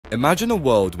Imagine a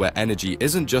world where energy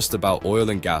isn't just about oil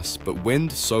and gas, but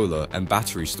wind, solar, and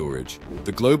battery storage.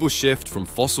 The global shift from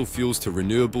fossil fuels to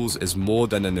renewables is more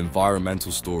than an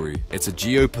environmental story, it's a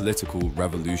geopolitical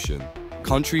revolution.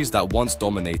 Countries that once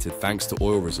dominated thanks to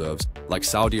oil reserves, like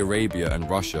Saudi Arabia and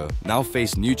Russia, now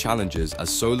face new challenges as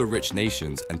solar-rich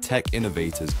nations and tech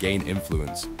innovators gain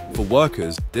influence. For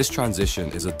workers, this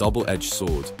transition is a double-edged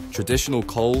sword. Traditional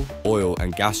coal, oil,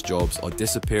 and gas jobs are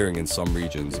disappearing in some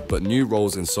regions, but new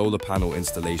roles in solar panel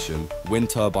installation, wind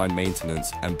turbine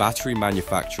maintenance, and battery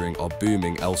manufacturing are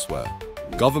booming elsewhere.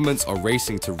 Governments are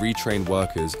racing to retrain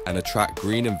workers and attract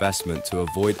green investment to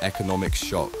avoid economic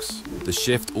shocks. The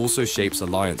shift also shapes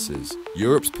alliances.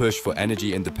 Europe's push for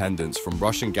energy independence from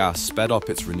Russian gas sped up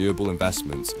its renewable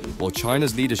investments, while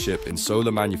China's leadership in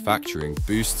solar manufacturing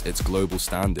boosts its global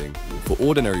standing. For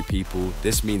ordinary people,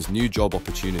 this means new job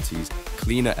opportunities,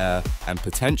 cleaner air, and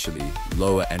potentially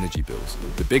lower energy bills.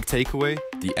 The big takeaway?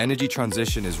 The energy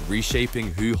transition is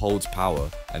reshaping who holds power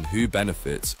and who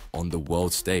benefits on the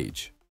world stage.